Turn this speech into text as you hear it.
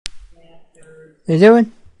What are you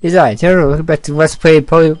doing? He's alright. Welcome back to Let's Play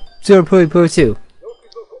Super Puyo 2.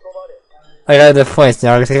 I got the points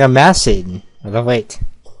now. I'm gonna take a Mass Satan. I'm gonna wait.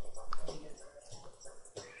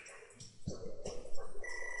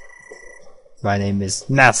 My name is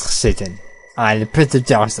Mask Satan. I am the Prince of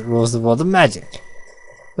Darkness that rules the world of magic.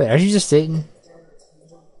 Wait, are you just Satan?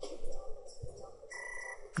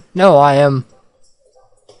 No, I am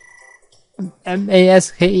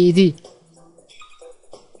M-A-S-K-E-D.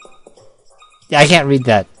 Yeah, I can't read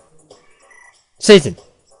that. Satan.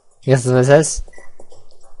 Guess that's what it says?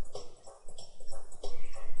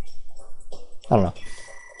 I don't know.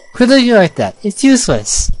 Quit looking like that. It's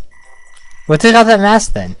useless. Well, take out that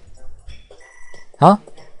mask then. Huh?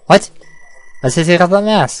 What? Let's say take out that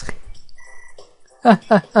mask.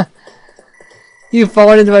 You've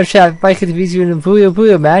fallen into my trap. If I could beat you in a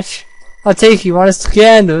Puyo match, I'll take you on a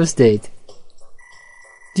scandalous date.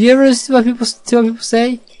 Do you ever listen to what people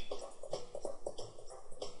say?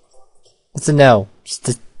 It's a no. Just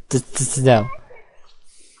a no.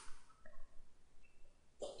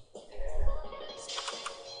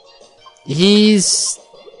 He's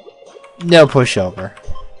no pushover.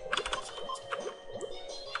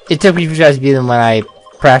 It took me 3 tries to beat him when I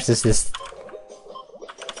practiced this.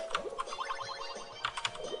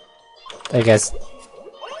 I guess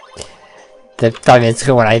the 5 minutes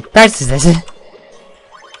ago when I practiced this.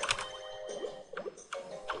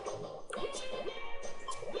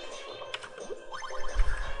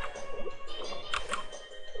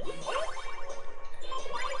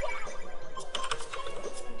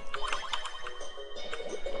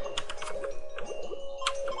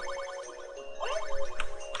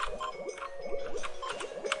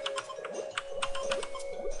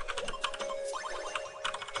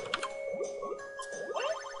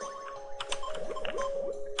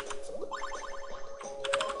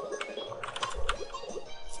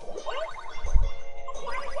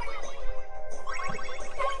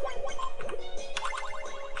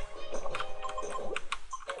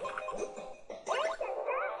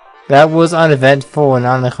 That was uneventful and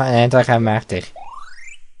anticlimactic.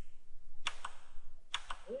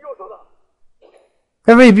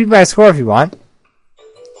 Everybody beat my score if you want.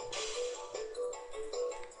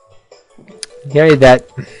 You can't read that.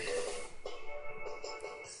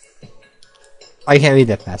 I can't read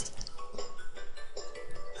that fast.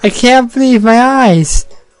 I can't believe my eyes!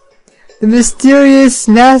 The mysterious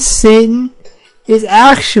Mask Satan is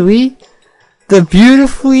actually the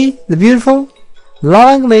beautiful,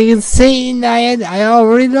 long-legged Satan I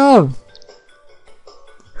already love.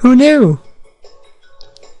 Who knew?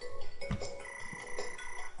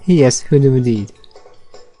 Yes, who knew indeed.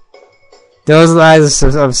 Those lies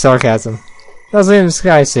of sarcasm. That's the name of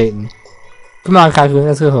Sky Satan. Come on, Kaku,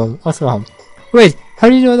 let's go home. Let's go home. Wait, how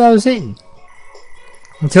do you know that was Satan?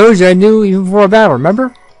 I told you I knew even before a battle,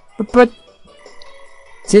 remember? But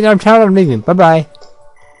Satan, I'm tired of leaving. Bye-bye.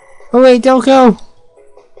 Oh wait, don't go!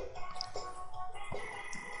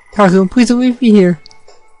 Kaku, please don't leave me here.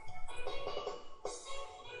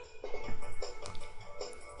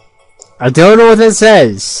 I don't know what that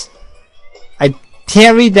says. I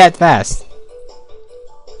can't read that fast.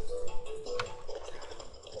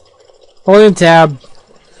 Holding tab.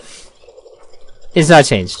 It's not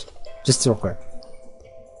changed. Just real quick.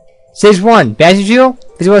 Stage 1, Banshee Fuel,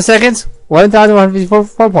 51 seconds,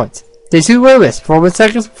 1,154 points. Stage 2, Waylist, 41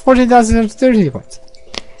 seconds, 14,032 points.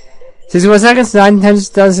 61 seconds,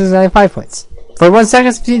 9,695 points. 41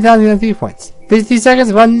 seconds, 15,003 points. 53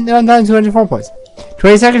 seconds, 1,204 points.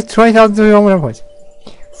 20 seconds, 20,301 points.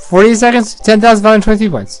 40 seconds, 10,523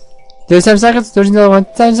 points. 37 seconds,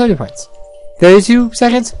 13,170 points. 32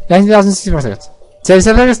 seconds, 19,064 seconds.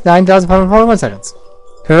 77 seconds, 9,541 seconds.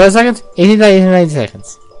 25 seconds, 18,890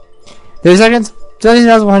 seconds. 30 seconds,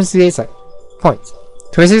 20,168 points.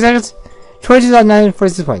 26 seconds,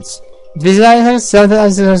 22,946 points. 59 seconds,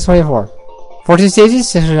 7,624. 14 stages,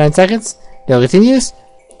 609 seconds. No continues.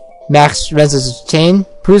 Max Renzo's chain.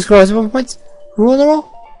 Puyo score is 1 point. Rule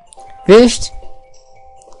normal. Finished.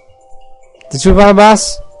 The Super Final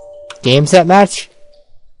Boss. Game set match.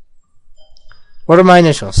 What are my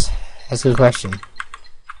initials? That's a good question.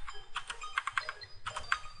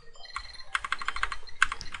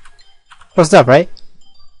 What's up, right?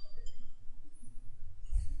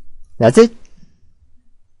 That's it?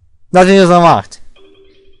 Nothing is unlocked.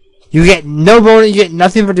 You get no bonus, you get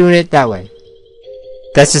nothing for doing it that way.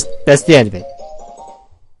 That's the end of it.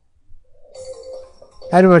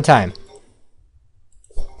 How do we time?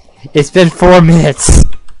 It's been 4 minutes.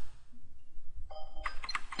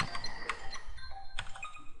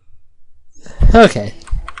 Okay.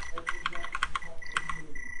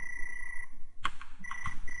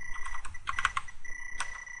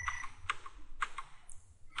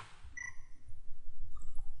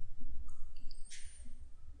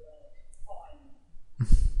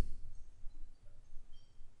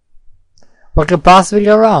 What could possibly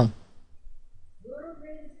go wrong?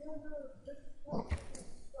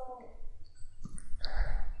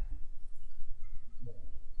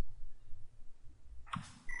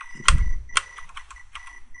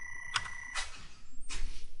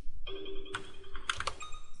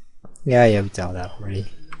 Yeah, we saw that already.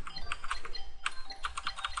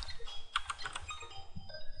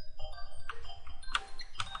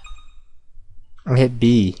 I hit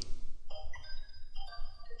B.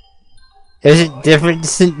 Is it different?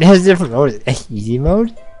 It has different mode. Easy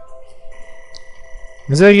mode?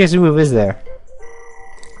 So I guess move is there.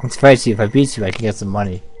 Let's fight you. If I beat you, I can get some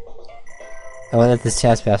money. I won't let this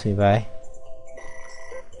chance pass me by.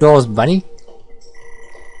 Doll's money?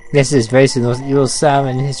 This is very soon. The most evil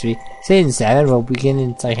salmon in history. Satan Salmon will begin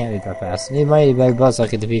in Titanic that fast. Need money to buy boss so I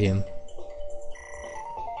can defeat him.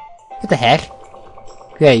 What the heck?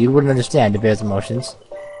 Yeah, you wouldn't understand the bear's emotions.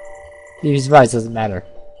 If he survives, doesn't matter.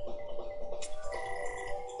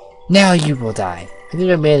 Now you will die. I think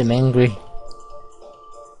I made him angry.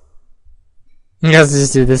 Let's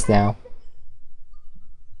just do this now.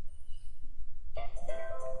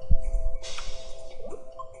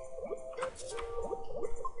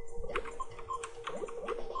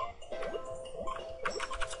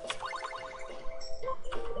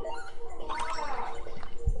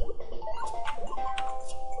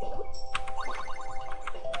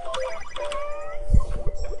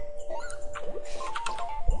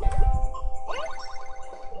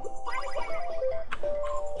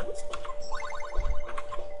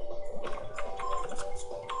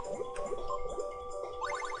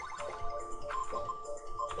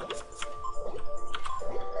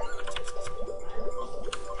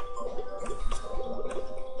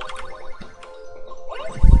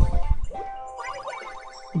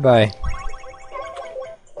 Bye.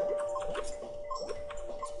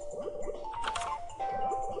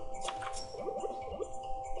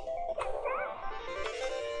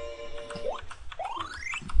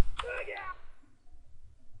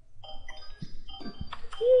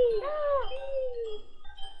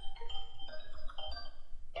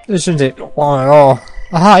 This shouldn't take long at all.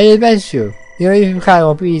 Aha, it bench you. You know, you kind of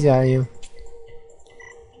won't be easy on you.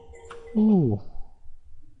 Ooh.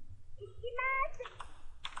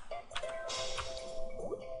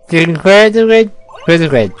 You can clear the grid? Clear the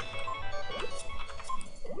grid.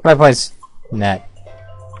 5 points. Net.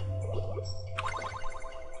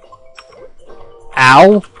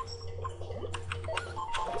 Ow!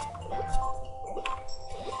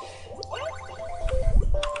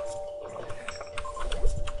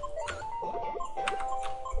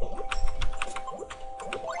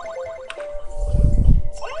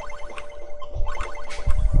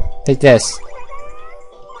 Take this.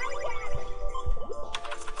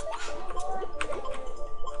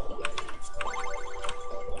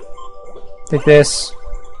 Take this.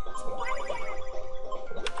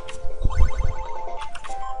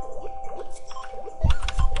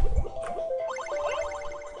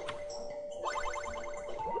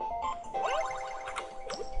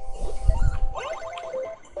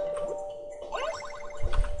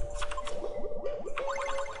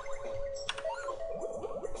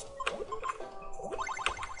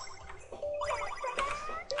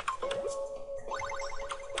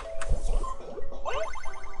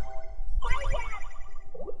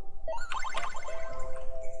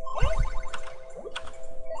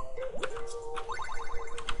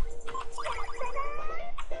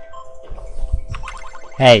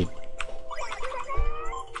 Hey.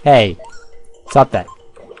 Hey. Stop that.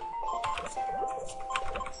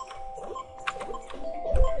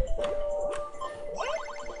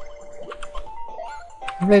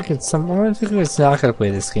 I'm thinking it's not gonna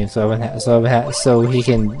play this game, so he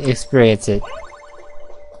can experience it.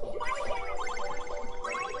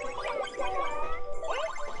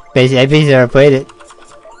 Basically, I basically never played it.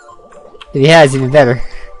 If he has, even better.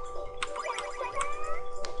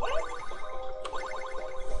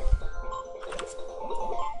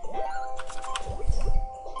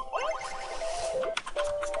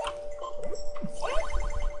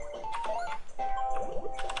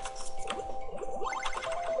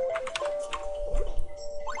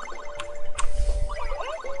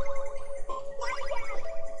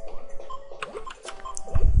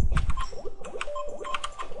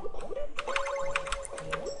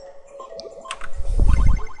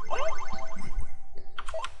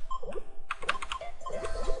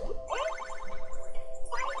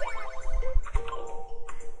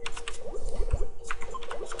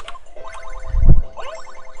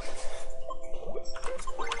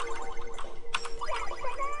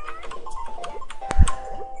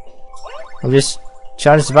 I'm just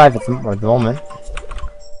trying to survive at the moment.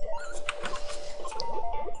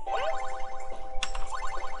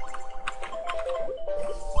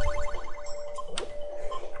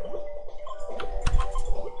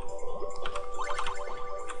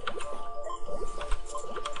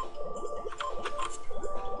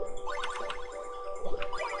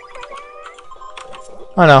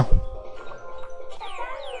 Oh no.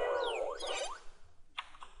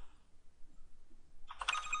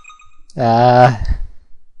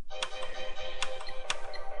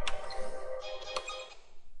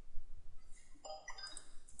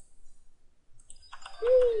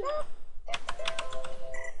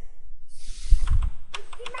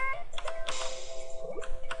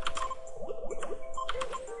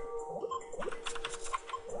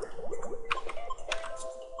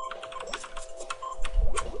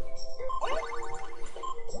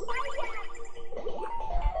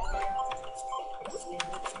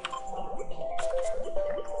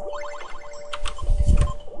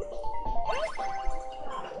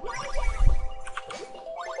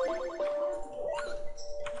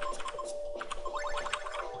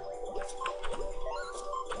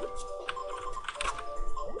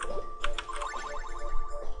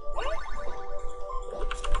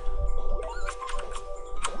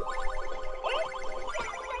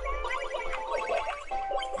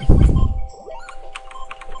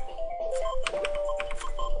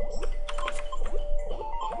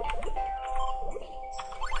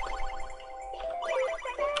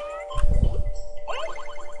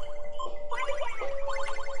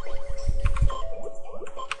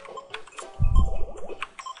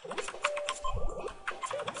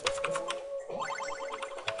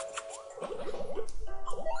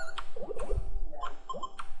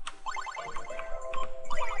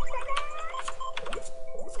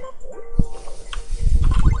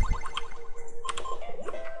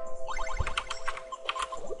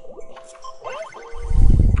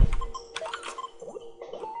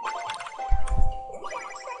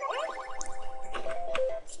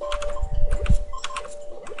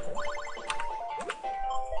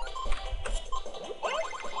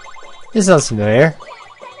 This sounds familiar.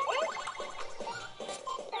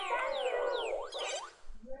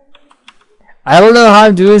 I don't know how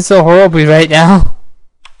I'm doing so horribly right now.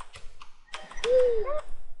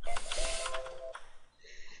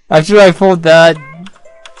 After I pulled that,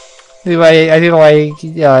 I think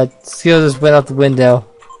my skills just went out the window.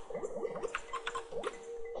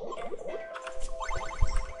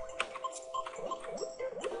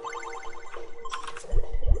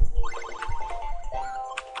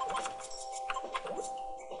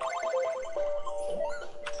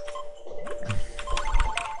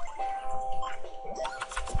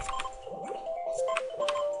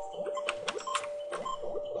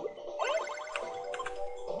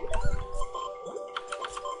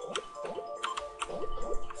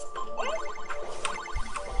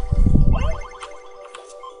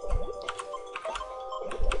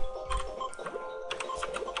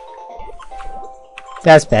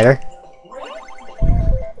 That's better.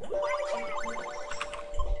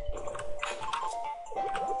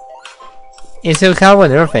 It's so kind when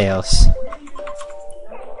never fails.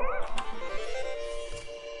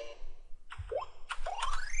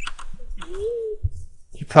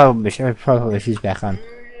 You probably should put my shoes back on.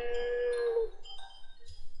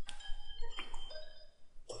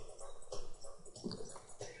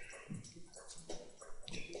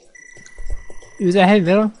 It was a heavy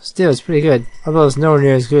metal? Still, it's pretty good. Although it's nowhere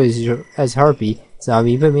near as good as Harpy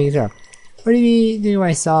Zombie, but make it up. What do you think of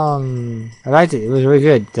my song? I liked it. It was really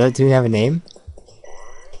good. Does it even have a name?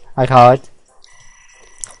 I call it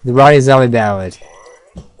the Ronnie Zombie Ballad.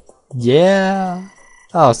 Yeah.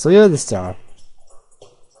 Oh, so you're the star.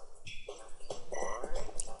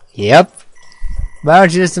 Yep. Why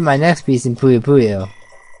don't you listen to my next piece in Puyo Puyo?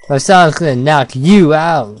 My song's gonna knock you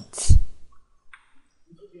out.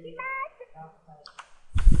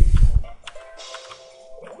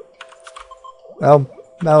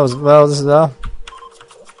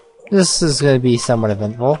 This is going to be somewhat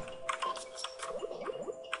eventful.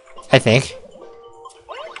 I think.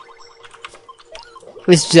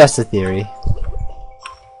 It's just a theory.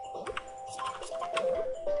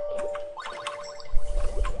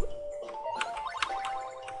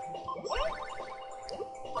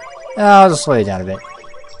 I'll just slow you down a bit.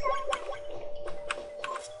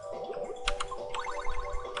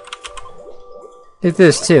 Take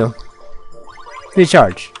this too. Free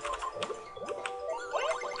charge.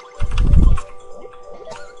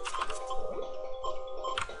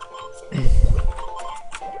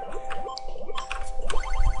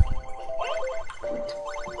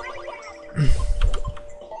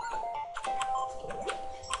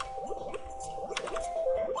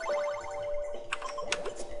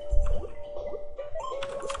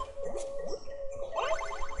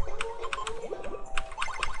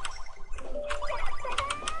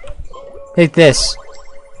 Take this.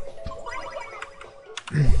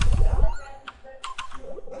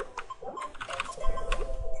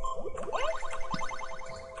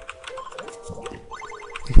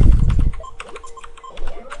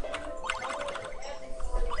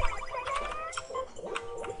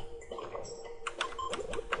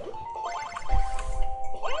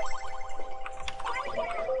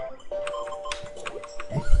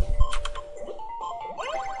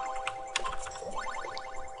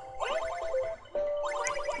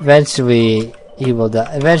 Eventually, he will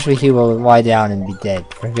die. Eventually, he will lie down and be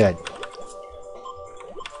dead for good.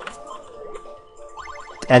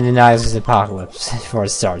 And denies his apocalypse before it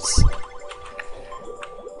starts.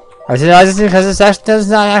 I denies it because it's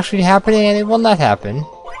not actually happening, and it will not happen.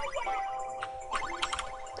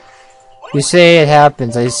 You say it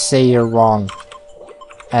happens, I say you're wrong.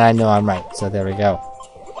 And I know I'm right, so there we go.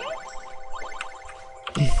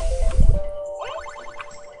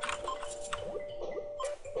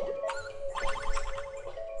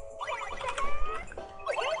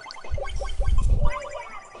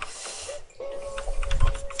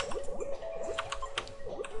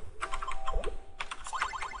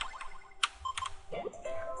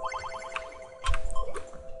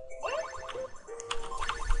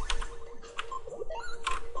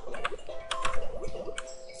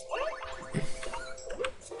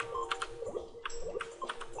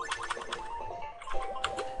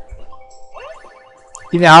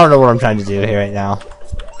 Even I don't know what I'm trying to do here right now.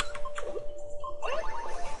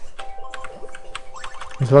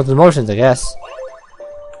 It's about the emotions, I guess.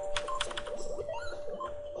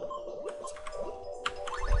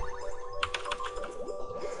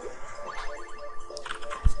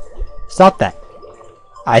 Stop that.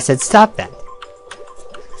 I said stop that.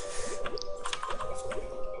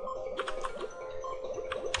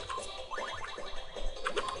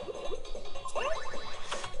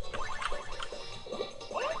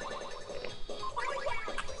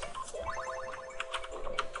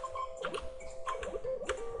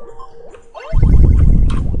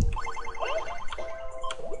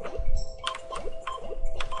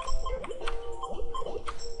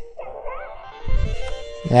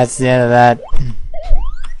 That's the end of that.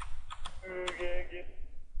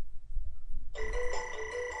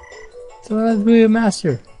 So let's be a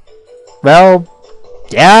master. Well,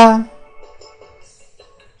 yeah.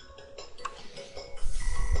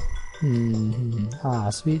 Ah,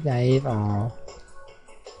 sweet naive. Oh.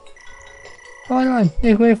 Hold on,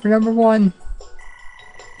 make way for number 1.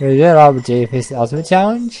 Very good, opportunity to face the ultimate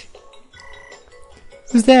challenge.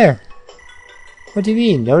 Who's there? What do you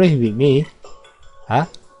mean? Nobody can beat me. Huh?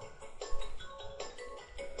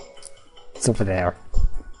 It's over there.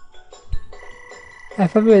 I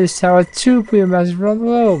populated this tower with 2 Puyo masters around the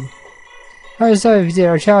globe. I'm sorry if you did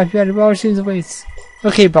our challenge beyond all machines awaits.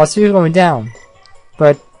 Okay, boss, you're going down.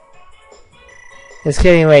 But it's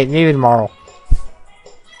getting late, maybe tomorrow.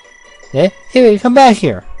 Eh? Hey, wait, come back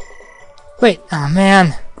here. Wait, oh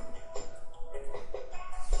man.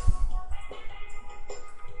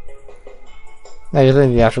 Now you're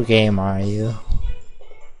playing the actual game, are you?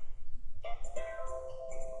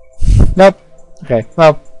 Nope. Okay,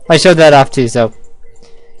 well, I showed that off too, so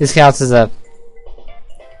this counts as a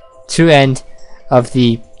true end of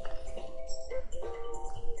the,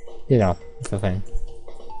 you know, the thing.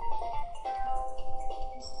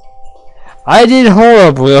 I did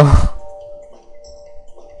horrible.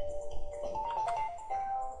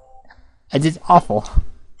 I did awful.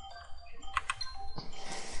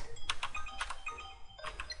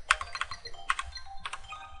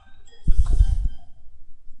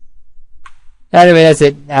 Anyway, that's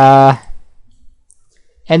it. And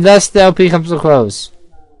thus the LP comes to a close.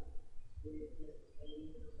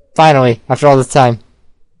 Finally, after all this time.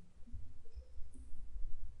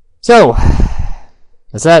 So,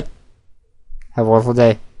 that's that. Have a wonderful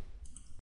day.